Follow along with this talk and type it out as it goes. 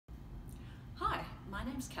My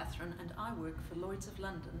name's Katherine and I work for Lloyd's of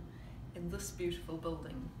London in this beautiful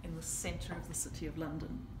building in the centre of the City of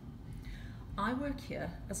London. I work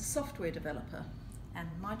here as a software developer, and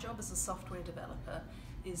my job as a software developer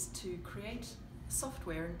is to create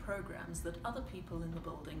software and programs that other people in the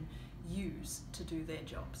building use to do their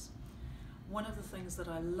jobs. One of the things that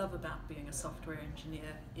I love about being a software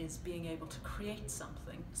engineer is being able to create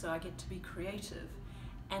something. So I get to be creative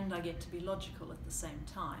and I get to be logical at the same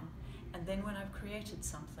time. And then when I've created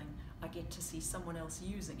something, I get to see someone else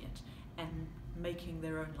using it and making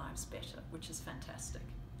their own lives better, which is fantastic.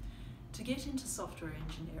 To get into software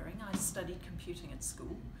engineering, I studied computing at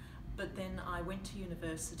school, but then I went to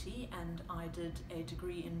university and I did a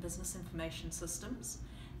degree in business information systems,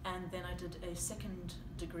 and then I did a second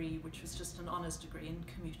degree, which was just an honours degree in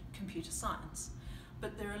computer science.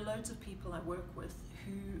 But there are loads of people I work with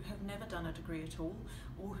who have never done a degree at all,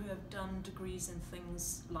 or who have done degrees in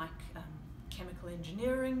things like chemical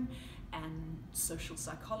engineering and social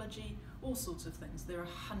psychology, all sorts of things. There are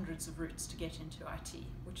hundreds of routes to get into IT,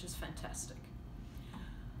 which is fantastic.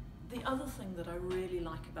 The other thing that I really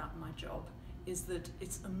like about my job is that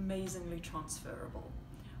it's amazingly transferable.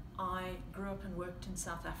 I grew up and worked in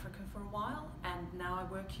South Africa for a while, and now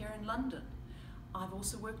I work here in London. I've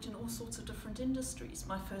also worked in all sorts of different industries.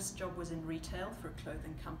 My first job was in retail for a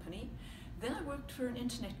clothing company. Then I worked for an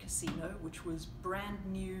internet casino, which was brand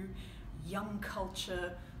new, young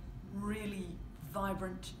culture, really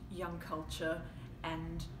vibrant young culture,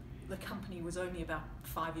 and the company was only about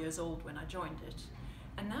 5 years old when I joined it.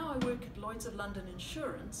 And now I work at Lloyd's of London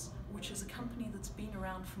Insurance, which is a company that's been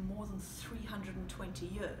around for more than 320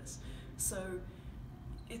 years. So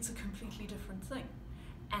it's a completely different thing.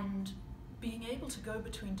 And being able to go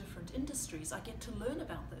between different industries, I get to learn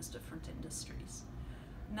about those different industries.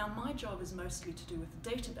 Now my job is mostly to do with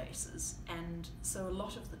databases, and so a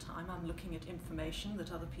lot of the time I'm looking at information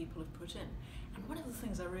that other people have put in. And one of the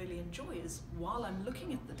things I really enjoy is, while I'm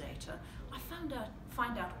looking at the data, I find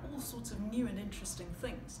out all sorts of new and interesting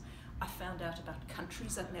things. I found out about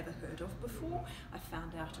countries I'd never heard of before. I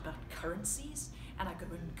found out about currencies, and I go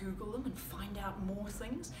and Google them and find out more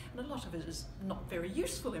things. And a lot of it is not very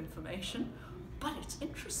useful information, but it's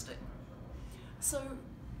interesting. So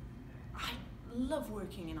I love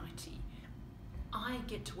working in IT. I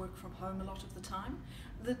get to work from home a lot of the time.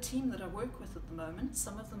 The team that I work with at the moment,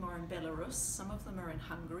 some of them are in Belarus, some of them are in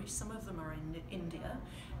Hungary, some of them are in India,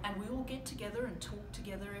 and we all get together and talk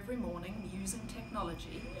together every morning using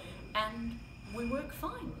technology, and we work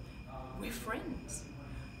fine. We're friends.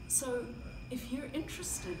 So if you're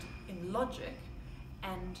interested in logic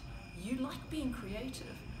and you like being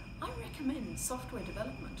creative, I recommend software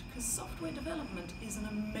development, because software development is an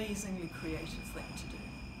amazingly creative thing to do.